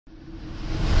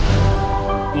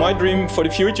My dream for the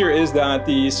future is that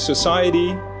the society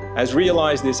has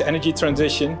realized this energy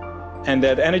transition and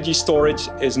that energy storage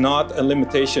is not a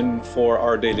limitation for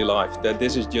our daily life, that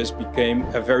this has just became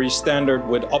a very standard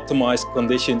with optimized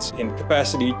conditions in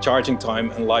capacity, charging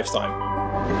time and lifetime.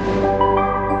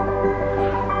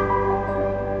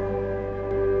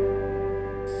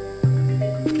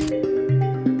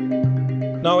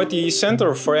 Now at the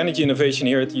Center for Energy Innovation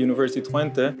here at the Universiteit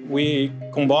Twente, we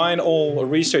combine all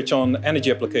research on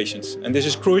energy applications, and this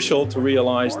is crucial to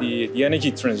realize the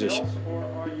energy transition.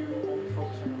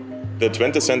 The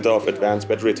Twente Center of Advanced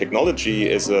Battery Technology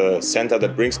is a center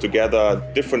that brings together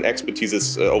different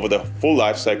expertises over the full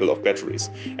life cycle of batteries.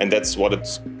 And that's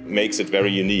what makes it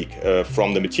very unique,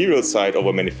 from the material side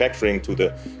over manufacturing to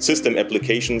the system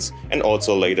applications and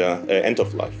also later end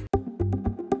of life.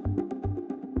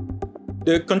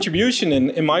 The contribution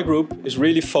in my group is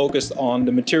really focused on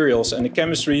the materials and the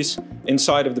chemistries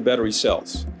inside of the battery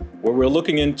cells, where we're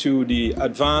looking into the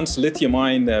advanced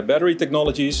lithium-ion battery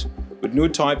technologies with new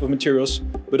type of materials,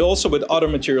 but also with other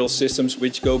material systems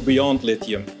which go beyond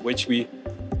lithium, which we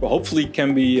hopefully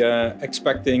can be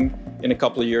expecting in a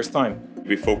couple of years' time.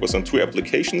 We focus on two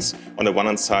applications. On the one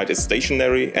hand side is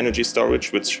stationary energy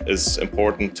storage, which is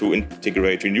important to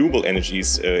integrate renewable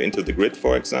energies into the grid,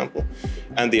 for example.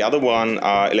 And the other one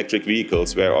are electric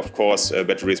vehicles, where of course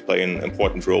batteries play an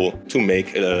important role to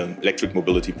make electric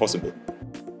mobility possible.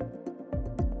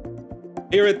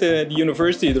 Here at the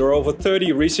university, there are over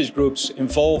 30 research groups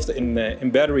involved in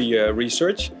battery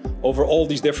research over all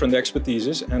these different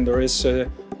expertises, and there is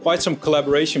quite some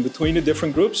collaboration between the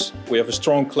different groups. We have a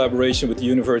strong collaboration with the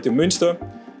University of Münster.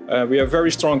 We have a very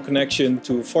strong connection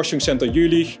to Forschungscenter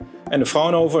Jülich and the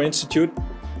Fraunhofer Institute.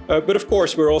 But of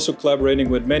course, we're also collaborating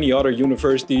with many other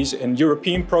universities in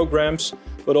European programs,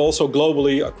 but also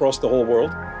globally across the whole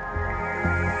world.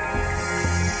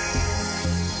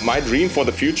 My dream for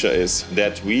the future is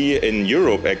that we in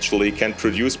Europe actually can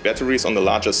produce batteries on a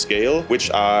larger scale, which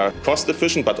are cost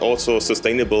efficient but also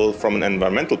sustainable from an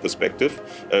environmental perspective,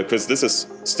 because this is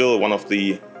still one of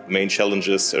the main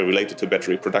challenges related to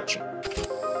battery production.